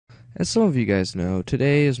As some of you guys know,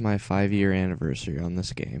 today is my 5-year anniversary on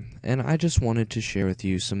this game, and I just wanted to share with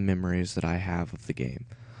you some memories that I have of the game.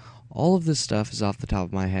 All of this stuff is off the top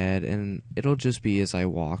of my head, and it'll just be as I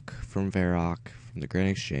walk from Varrock, from the Grand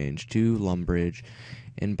Exchange, to Lumbridge,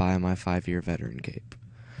 and buy my 5-year veteran cape.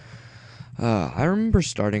 I remember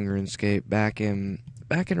starting RuneScape back in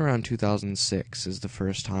around 2006 is the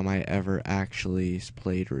first time I ever actually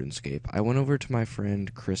played RuneScape. I went over to my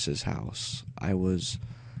friend Chris's house.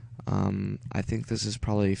 I think this is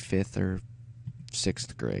probably 5th or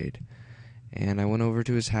 6th grade. And I went over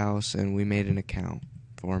to his house and we made an account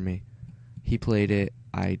for me. He played it,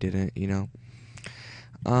 I didn't, you know.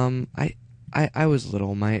 I was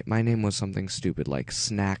little. My name was something stupid like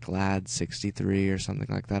Snack Lad 63 or something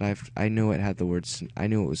like that. I knew it had the word I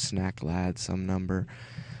knew it was Snack Lad some number.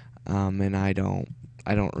 And I don't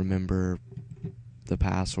remember the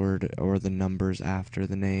password or the numbers after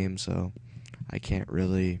the name, so I can't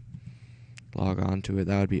really log on to it.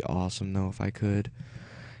 That would be awesome though if I could.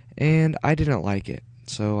 And I didn't like it.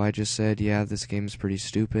 So I just said, yeah, this game's pretty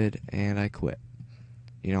stupid, and I quit.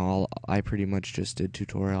 You know, I pretty much just did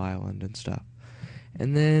Tutorial Island and stuff.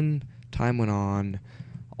 And then time went on.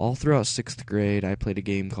 All throughout 6th grade, I played a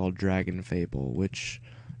game called Dragon Fable, which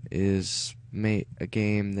is a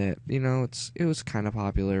game that, you know, it was kind of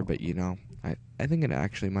popular, but, you know, I think it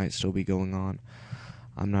actually might still be going on.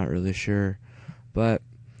 I'm not really sure. But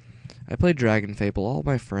I played Dragon Fable. All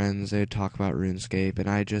my friends, they would talk about RuneScape, and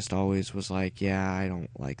I just always was like, yeah, I don't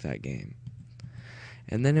like that game.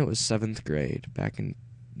 And then it was 7th grade, back in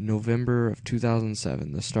November of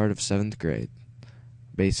 2007, the start of 7th grade,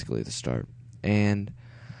 basically the start. And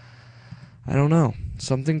I don't know,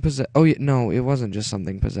 something oh yeah, no, it wasn't just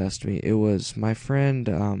something possessed me. It was my friend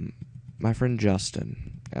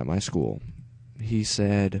Justin at my school. He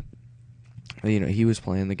said, you know, he was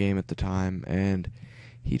playing the game at the time, and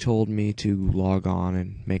he told me to log on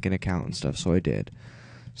and make an account and stuff, so I did.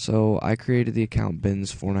 So I created the account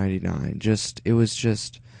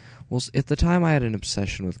Bins499. Well, at the time I had an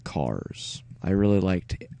obsession with cars. I really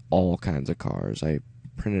liked all kinds of cars. I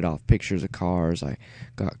printed off pictures of cars. I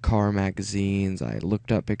got car magazines. I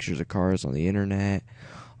looked up pictures of cars on the internet.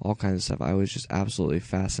 All kinds of stuff. I was just absolutely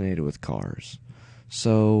fascinated with cars.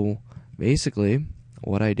 So basically,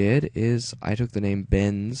 what I did is I took the name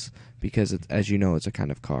Benz because, as you know, it's a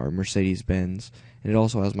kind of car, Mercedes-Benz. And it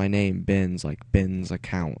also has my name, Benz, like Benz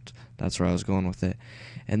account. That's where I was going with it.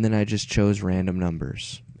 And then I just chose random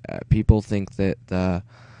numbers. People think that the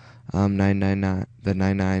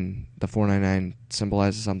 999, the 499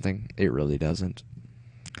 symbolizes something. It really doesn't.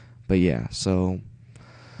 But yeah, so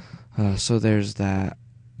there's that.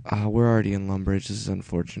 We're already in Lumbridge. This is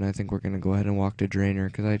unfortunate. I think we're going to go ahead and walk to Drainer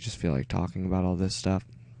because I just feel like talking about all this stuff.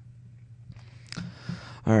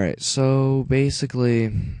 Alright, so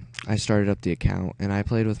basically, I started up the account, and I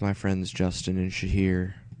played with my friends Justin and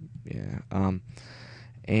Shahir. Yeah,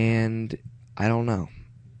 and I don't know.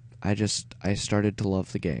 I started to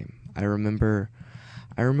love the game. I remember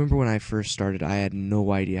when I first started, I had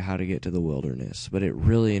no idea how to get to the wilderness, but it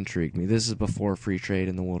really intrigued me. This is before free trade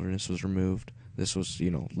in the wilderness was removed. This was,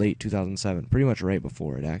 you know, late 2007, pretty much right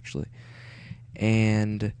before it, actually.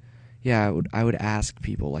 And yeah, I would ask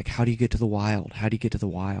people, like, how do you get to the wild? How do you get to the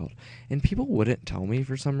wild? And people wouldn't tell me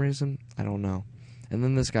for some reason. I don't know. And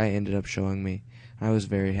then this guy ended up showing me. I was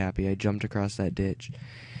very happy. I jumped across that ditch.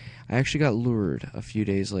 I actually got lured a few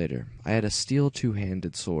days later. I had a steel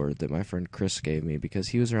two-handed sword that my friend Chris gave me because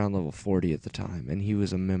he was around level 40 at the time, and he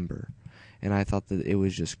was a member. And I thought that it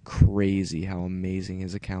was just crazy how amazing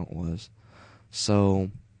his account was.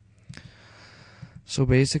 So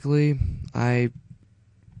basically, he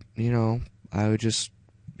gave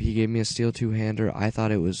me a steel two-hander. I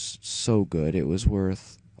thought it was so good. It was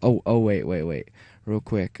worth... wait. Real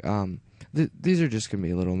quick. These are just going to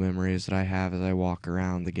be little memories that I have as I walk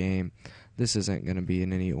around the game. This isn't going to be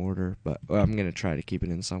in any order, but I'm going to try to keep it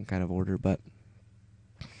in some kind of order. But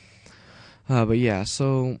yeah,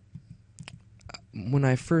 so when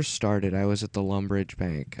I first started, I was at the Lumbridge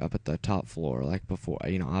Bank up at the top floor, like before.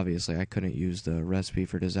 You know, obviously I couldn't use the recipe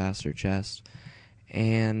for disaster chest,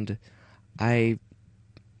 and I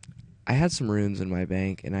had some runes in my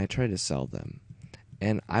bank, and I tried to sell them.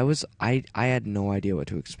 And I had no idea what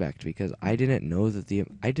to expect because I didn't know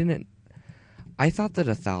that I thought that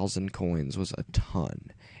 1,000 coins was a ton.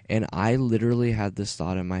 And I literally had this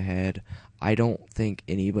thought in my head, I don't think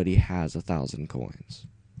anybody has 1,000 coins.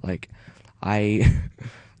 Like,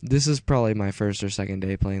 this is probably my first or second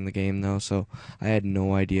day playing the game though, so I had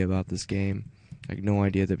no idea about this game. Like, no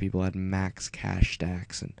idea that people had max cash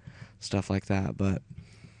stacks and stuff like that, but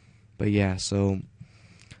yeah, so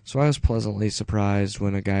So I was pleasantly surprised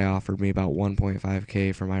when a guy offered me about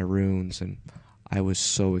 1.5k for my runes, and I was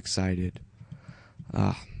so excited.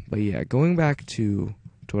 But yeah, going back to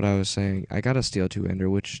what I was saying, I got a Steel 2-hander,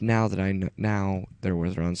 which now that I know, now they're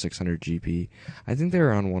worth around 600 GP. I think they were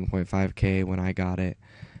around 1.5k when I got it.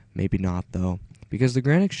 Maybe not though, because the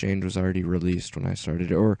Grand Exchange was already released when I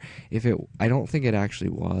started, or if it, I don't think it actually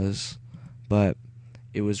was, but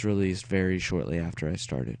it was released very shortly after I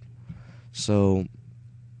started. So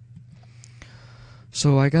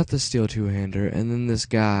I got the Steel 2-hander, and then this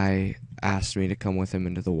guy asked me to come with him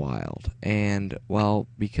into the wild. And, well,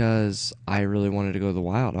 because I really wanted to go to the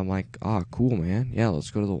wild, I'm like, oh, cool, man. Yeah, let's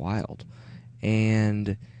go to the wild.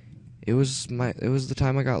 And it was the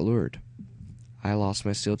time I got lured. I lost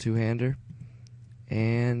my Steel 2-hander,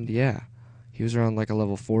 and yeah, he was around like a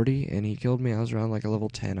level 40, and he killed me. I was around like a level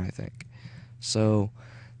 10, I think. So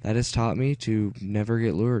that has taught me to never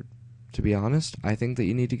get lured. To be honest, I think that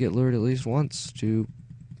you need to get lured at least once to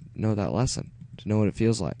know that lesson, to know what it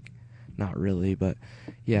feels like. Not really, but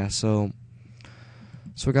yeah, so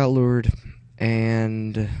I got lured,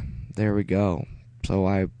 and there we go. So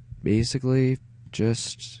I basically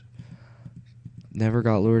just never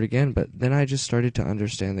got lured again, but then I just started to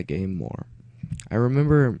understand the game more. I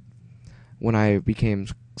remember when I became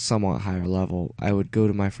somewhat higher level, I would go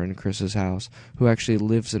to my friend Chris's house, who actually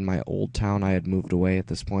lives in my old town. I had moved away at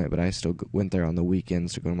this point, but I still went there on the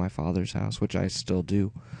weekends to go to my father's house, which I still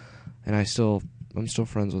do. And I'm still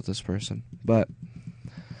friends with this person. But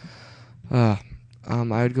I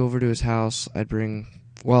would go over to his house. I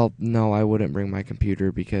wouldn't bring my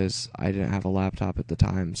computer because I didn't have a laptop at the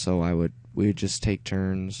time, so we would just take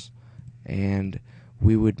turns, and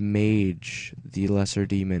we would mage the lesser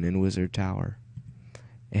demon in Wizard Tower.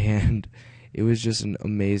 And it was just an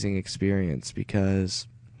amazing experience, because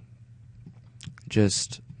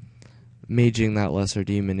just maging that lesser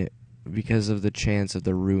demon, because of the chance of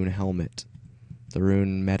the rune helmet, the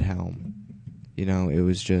rune med helm, it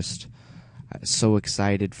was just so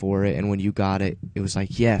excited for it. And when you got it, it was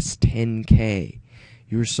like, yes, 10k.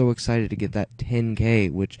 You were so excited to get that 10k,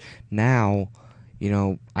 which now,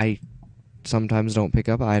 I sometimes don't pick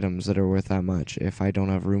up items that are worth that much if I don't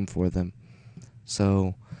have room for them.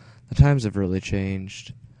 So the times have really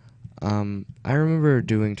changed. I remember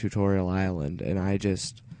doing Tutorial Island, and I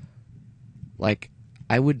just,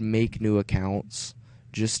 I would make new accounts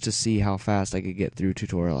just to see how fast I could get through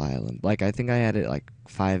Tutorial Island. I think I had it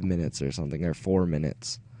 5 minutes or something, or 4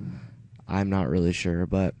 minutes. I'm not really sure,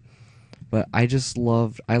 but I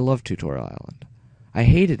loved Tutorial Island. I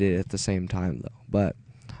hated it at the same time, though, but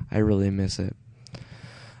I really miss it.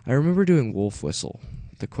 I remember doing Wolf Whistle,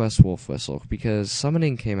 the quest Wolf Whistle, because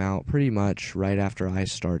summoning came out pretty much right after I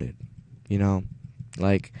started.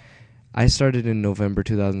 I started in November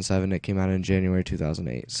 2007, it came out in January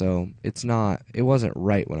 2008, so it wasn't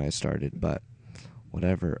right when I started, but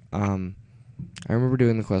whatever. I remember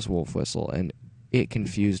doing the quest Wolf Whistle, and it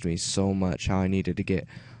confused me so much how I needed to get,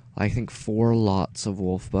 I think, 4 lots of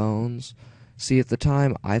wolf bones. See, at the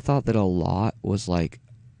time, I thought that a lot was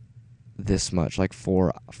this much,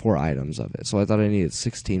 4 items of it, so I thought I needed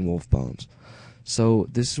 16 wolf bones. So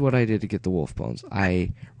this is what I did to get the wolf bones.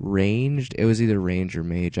 I ranged, it was either range or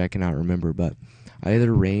mage, I cannot remember, but I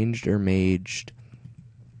either ranged or maged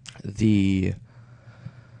the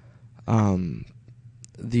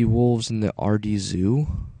wolves in the RD Zoo,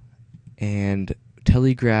 and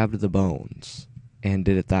telegrabbed the bones, and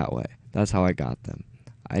did it that way. That's how I got them.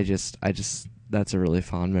 I just, that's a really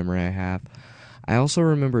fond memory I have. I also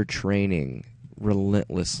remember training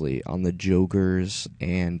relentlessly on the Jogers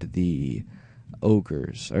and the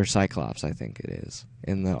Ogres, or Cyclops, I think it is,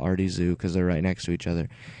 in the RD Zoo, because they're right next to each other.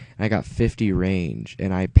 And I got 50 range,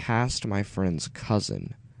 and I passed my friend's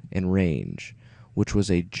cousin in range, which was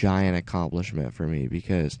a giant accomplishment for me,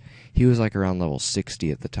 because he was around level 60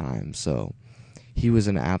 at the time, so he was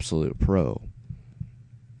an absolute pro.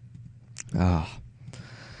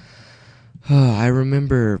 I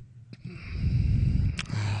remember,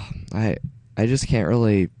 I just can't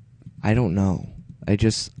really, I don't know. I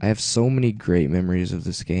have so many great memories of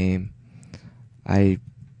this game. I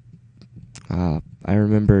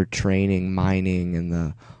remember mining in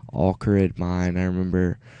the Alcarid mine. I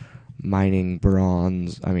remember mining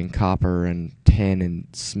copper and tin, and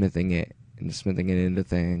smithing it into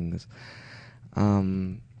things.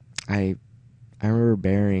 I remember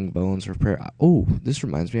burying bones for prayer. Oh, this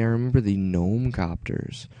reminds me, I remember the gnome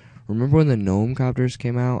copters. Remember when the gnome copters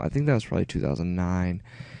came out? I think that was probably 2009.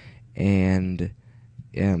 And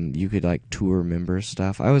you could tour member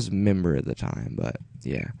stuff. I was a member at the time, but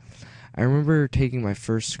yeah. I remember taking my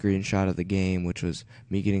first screenshot of the game, which was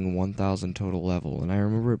me getting 1,000 total level, and I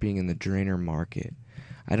remember it being in the Drainer Market.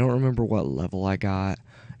 I don't remember what level I got,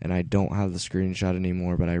 and I don't have the screenshot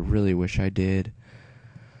anymore, but I really wish I did.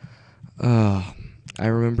 I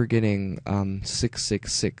remember getting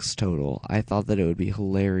 666 total. I thought that it would be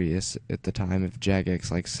hilarious at the time if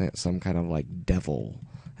Jagex like sent some kind of like devil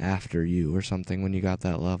after you or something when you got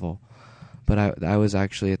that level. But I was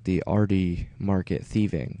actually at the RD Market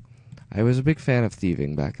thieving. I was a big fan of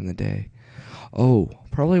thieving back in the day. Oh,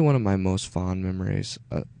 probably one of my most fond memories,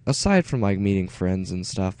 aside from like meeting friends and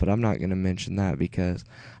stuff, but I'm not going to mention that because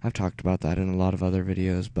I've talked about that in a lot of other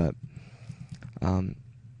videos, but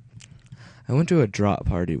I went to a drop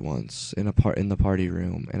party once in the party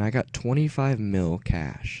room, and I got 25 mil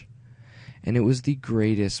cash. And it was the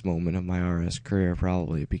greatest moment of my RS career,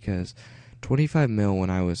 probably, because 25 mil when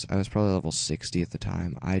I was probably level 60 at the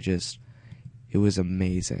time. It was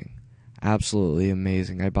amazing. Absolutely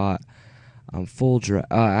amazing. I bought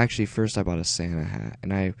actually first I bought a Santa hat,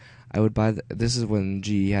 and I would buy this is when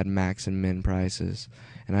GE had max and min prices,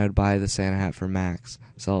 and I would buy the Santa hat for max,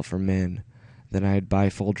 sell it for min. Then I'd buy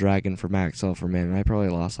full dragon for max, sell it for min, and I probably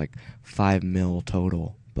lost like 5 mil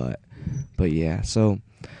total. But yeah, so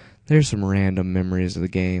there's some random memories of the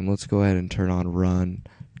game. Let's go ahead and turn on run,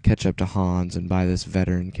 catch up to Hans, and buy this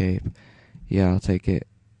veteran cape. Yeah, I'll take it.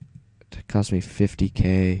 It cost me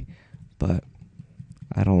 50k, but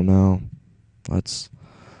I don't know. Let's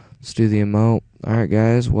do the emote. Alright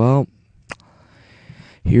guys, well,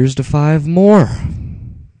 here's to 5 more.